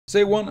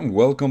Say one and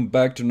welcome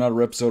back to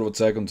another episode of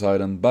Attack on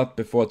Titan, but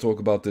before I talk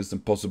about this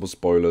and possible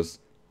spoilers,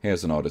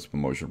 here's an artist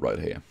promotion right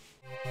here.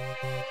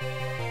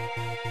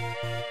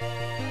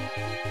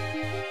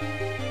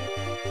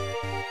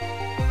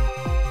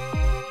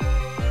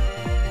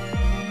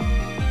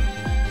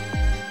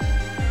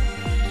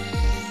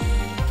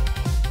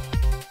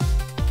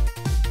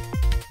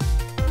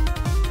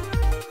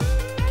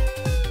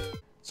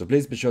 So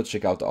please be sure to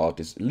check out the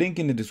artist. Link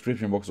in the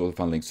description box, will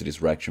find links to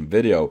this reaction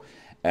video.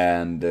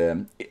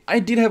 And I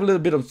did have a little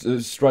bit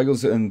of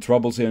struggles and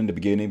troubles here in the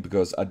beginning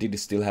because I did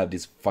still have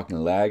this fucking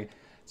lag.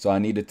 So I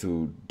needed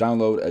to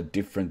download a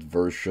different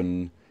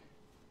version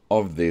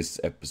of this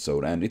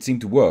episode, and it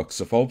seemed to work.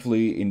 So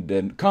hopefully in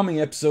the coming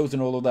episodes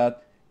and all of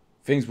that,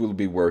 things will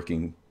be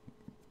working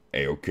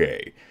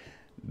a-okay.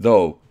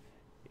 Though,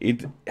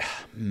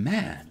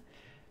 man.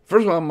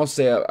 First of all, I must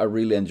say I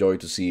really enjoy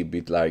to see a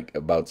bit like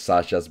about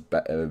Sasha's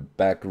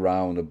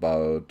background,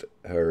 about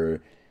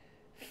her,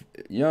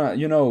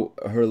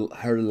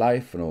 her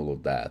life and all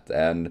of that,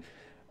 and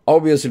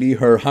obviously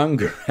her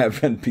hunger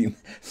haven't been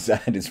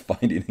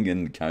satisfied in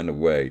any kind of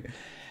way,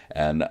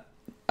 and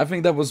I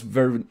think that was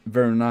very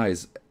very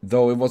nice.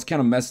 Though it was kind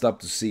of messed up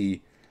to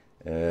see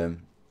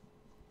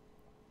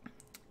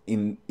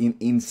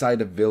inside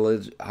the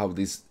village how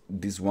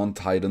this one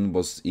Titan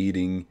was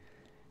eating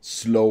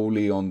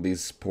slowly on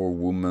this poor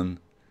woman,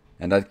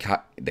 and that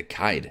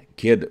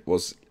kid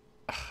was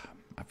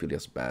I feel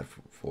just bad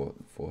for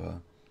her.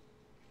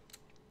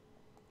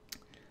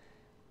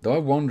 Though I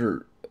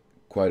wonder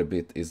quite a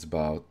bit is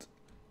about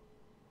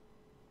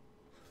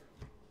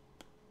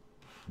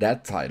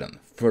that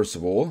Titan. First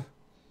of all,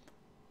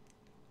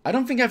 I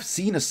don't think I've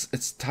seen a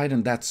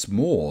Titan that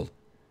small.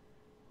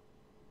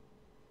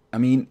 I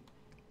mean,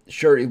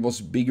 sure, it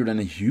was bigger than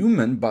a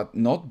human, but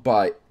not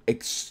by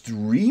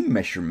extreme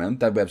measurement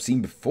that we have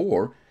seen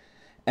before.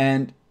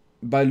 And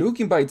by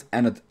looking by its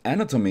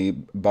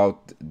anatomy,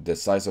 about the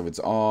size of its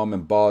arm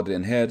and body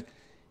and head,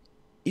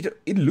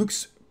 it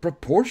looks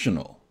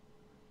proportional.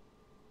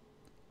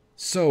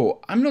 So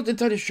I'm not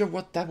entirely sure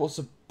what that was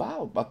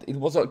about, but it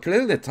was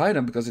clearly a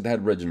Titan because it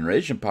had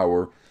regeneration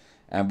power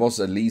and was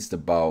at least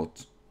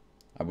about,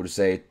 I would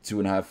say,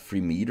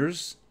 2.5-3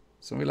 meters,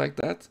 something like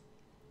that.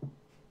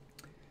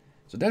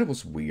 So that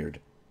was weird.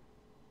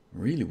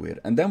 Really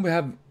weird. And then we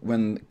have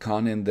when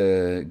Khan and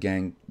the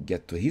gang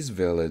get to his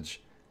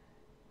village,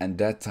 and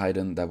that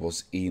Titan that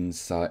was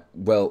inside,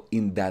 well,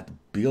 in that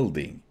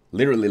building,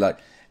 literally like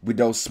with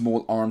those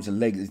small arms and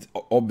legs,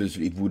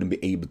 obviously it wouldn't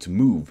be able to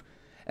move.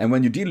 And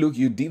when you did look,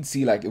 you did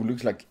see like it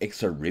looks like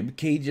extra rib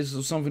cages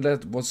or something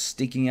that was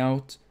sticking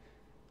out.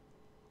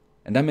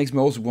 And that makes me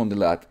also wonder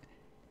that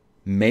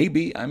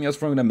maybe, I'm just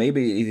throwing that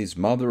maybe it's his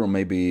mother or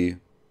maybe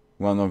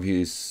one of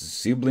his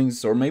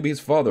siblings or maybe his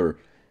father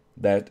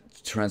that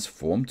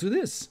transformed to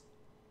this.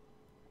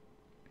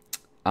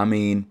 I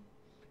mean,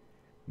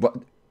 what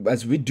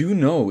as we do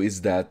know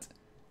is that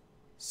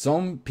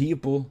some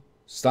people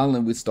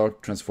suddenly will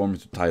start transforming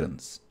to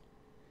Titans,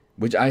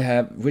 which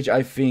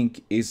I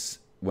think is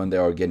when they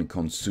are getting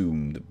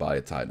consumed by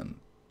a Titan.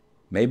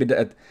 Maybe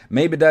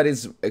that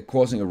is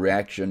causing a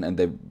reaction and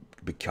they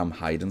become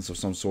Titans of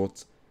some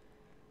sort.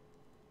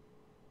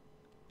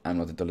 I'm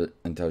not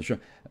entirely sure,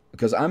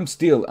 because I'm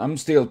still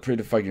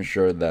pretty fucking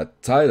sure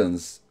that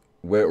Titans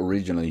were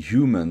originally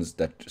humans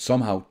that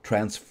somehow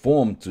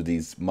transformed to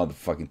these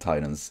motherfucking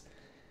Titans.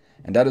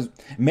 And that is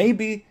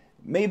maybe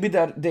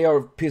that they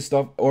are pissed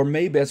off, or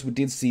maybe, as we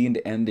did see in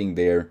the ending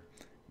there,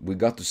 we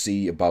got to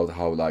see about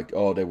how like,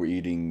 oh, they were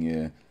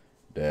eating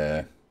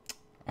the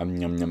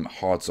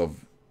hearts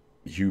of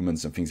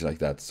humans and things like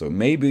that. So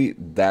maybe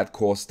that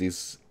caused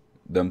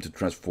them to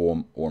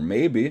transform, or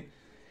maybe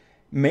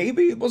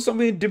it was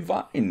something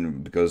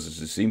divine,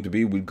 because it seemed to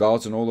be with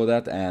gods and all of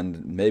that,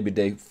 and maybe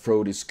they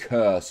throw this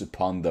curse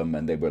upon them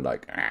and they were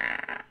like,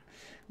 ah,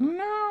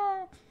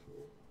 no.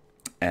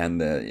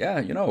 And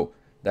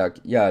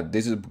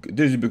this is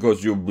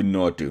because you will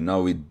not do.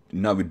 Now we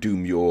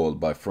doom you all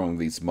by throwing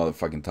these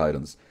motherfucking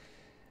Titans.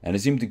 And it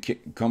seemed to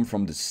come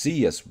from the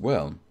sea as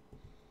well.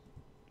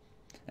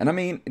 And I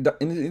mean,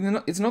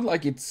 it's not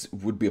like it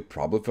would be a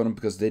problem for them,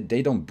 because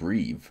they don't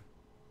breathe.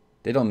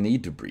 They don't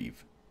need to breathe.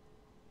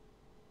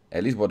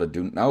 At least what they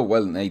do now.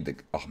 Well,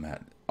 oh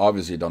man,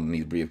 obviously don't need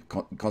to breathe.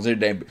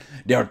 Consider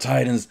they are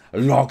Titans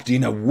locked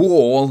in a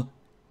wall,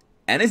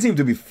 and they seem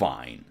to be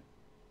fine.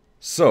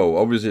 So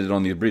obviously they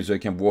don't need to breathe, so they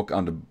can walk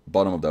on the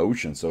bottom of the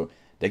ocean. So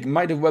they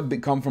might have well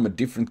come from a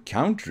different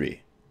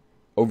country,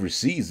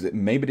 overseas.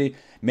 Maybe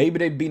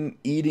they've been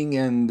eating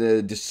and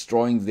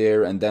destroying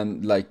there, and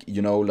then like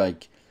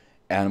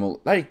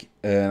animal, like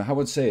how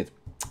would I say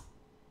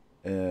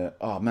it?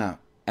 Oh man,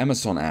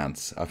 Amazon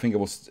ants. I think it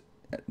was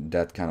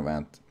that kind of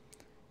ant.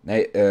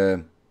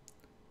 The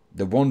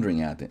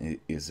wandering ant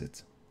is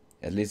it?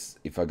 At least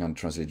if I can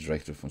translate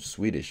directly from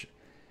Swedish.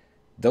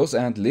 Those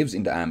ants lives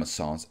in the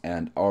Amazons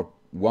and are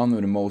one of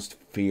the most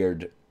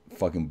feared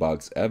fucking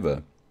bugs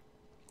ever,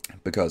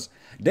 because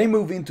they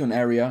move into an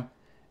area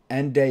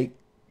and they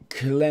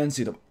cleanse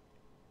it of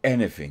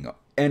anything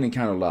any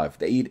kind of life.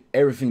 They eat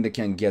everything they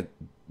can get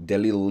their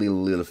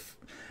little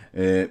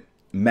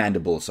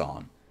mandibles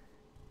on.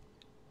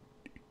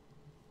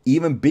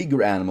 Even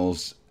bigger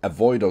animals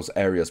avoid those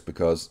areas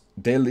because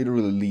they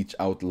literally leech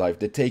out life.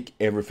 They take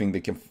everything they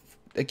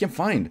can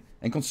find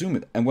and consume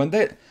it. And when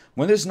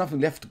there's nothing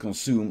left to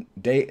consume,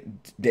 the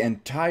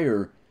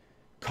entire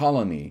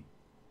colony,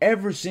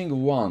 every single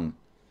one,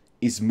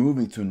 is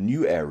moving to a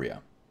new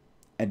area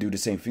and do the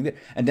same thing there.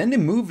 And then they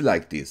move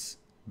like this,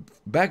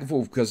 back and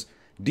forth, because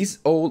this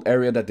old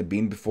area that they've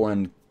been before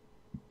and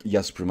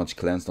just pretty much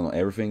cleansed on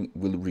everything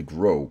will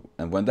regrow.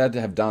 And when that they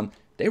have done,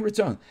 they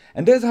return.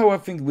 And that's how I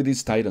think with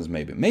these titans,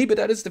 maybe. Maybe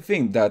that is the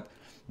thing, that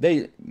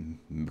they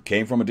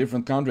came from a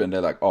different country and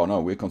they're like, oh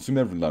no, we consume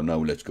everything, no,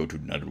 let's go to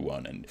another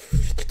one, and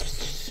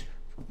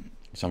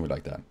something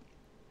like that.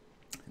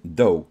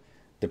 Though,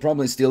 the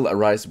problem still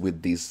arises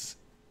with this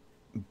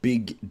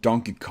big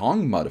Donkey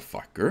Kong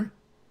motherfucker.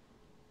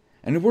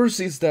 And the worst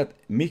is that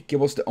Mickey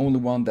was the only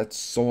one that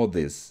saw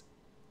this.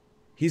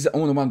 He's the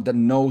only one that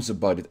knows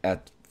about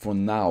it for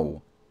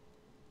now.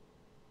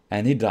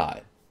 And he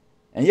died.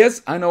 And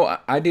yes, I know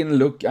I didn't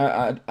look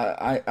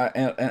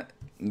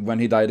when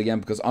he died again,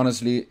 because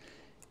honestly,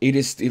 it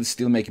is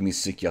still making me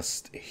sick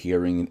just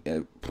hearing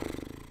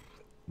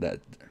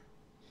that.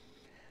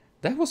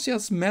 That was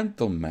just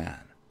mental, man.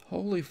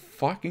 Holy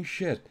fucking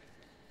shit.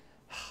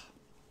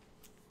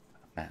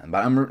 Man,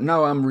 but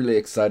I'm really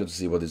excited to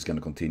see what it's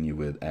gonna continue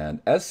with. And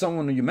as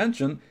someone you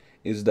mentioned,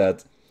 is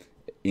that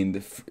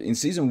in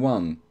season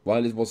 1,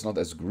 while it was not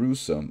as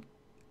gruesome,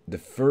 the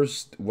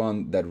first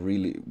one that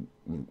really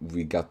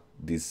we got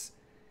this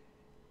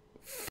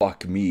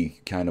fuck me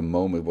kind of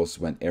moment was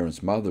when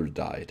Aaron's mother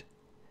died.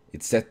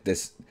 It set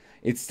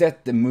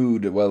the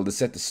mood, well, it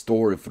set the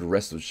story for the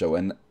rest of the show.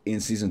 And in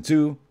season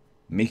 2,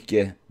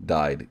 Mickey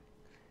died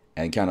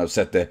and kind of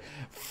set the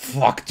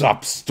fucked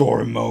up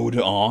story mode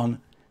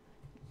on.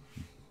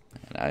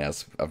 And I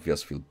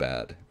just feel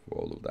bad for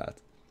all of that.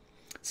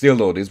 Still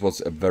though, this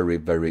was a very,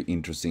 very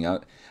interesting.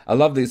 I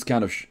love this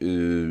kind of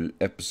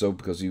episode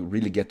because you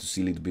really get to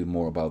see a little bit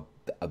more about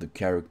the other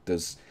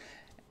characters.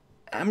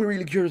 I'm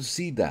really curious to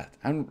see that.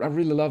 I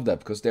really love that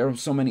because there are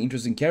so many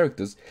interesting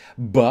characters.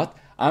 But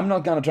I'm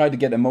not gonna try to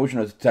get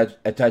emotional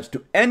attached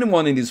to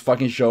anyone in this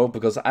fucking show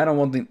because I don't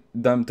want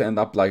them to end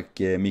up like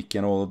Mickey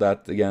and all of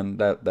that again.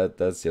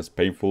 That's just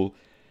painful.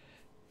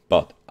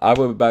 But I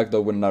will be back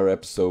though with another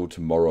episode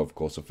tomorrow, of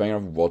course. So thank you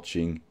for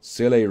watching.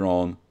 See you later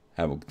on.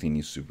 Have a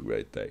continued super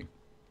great day.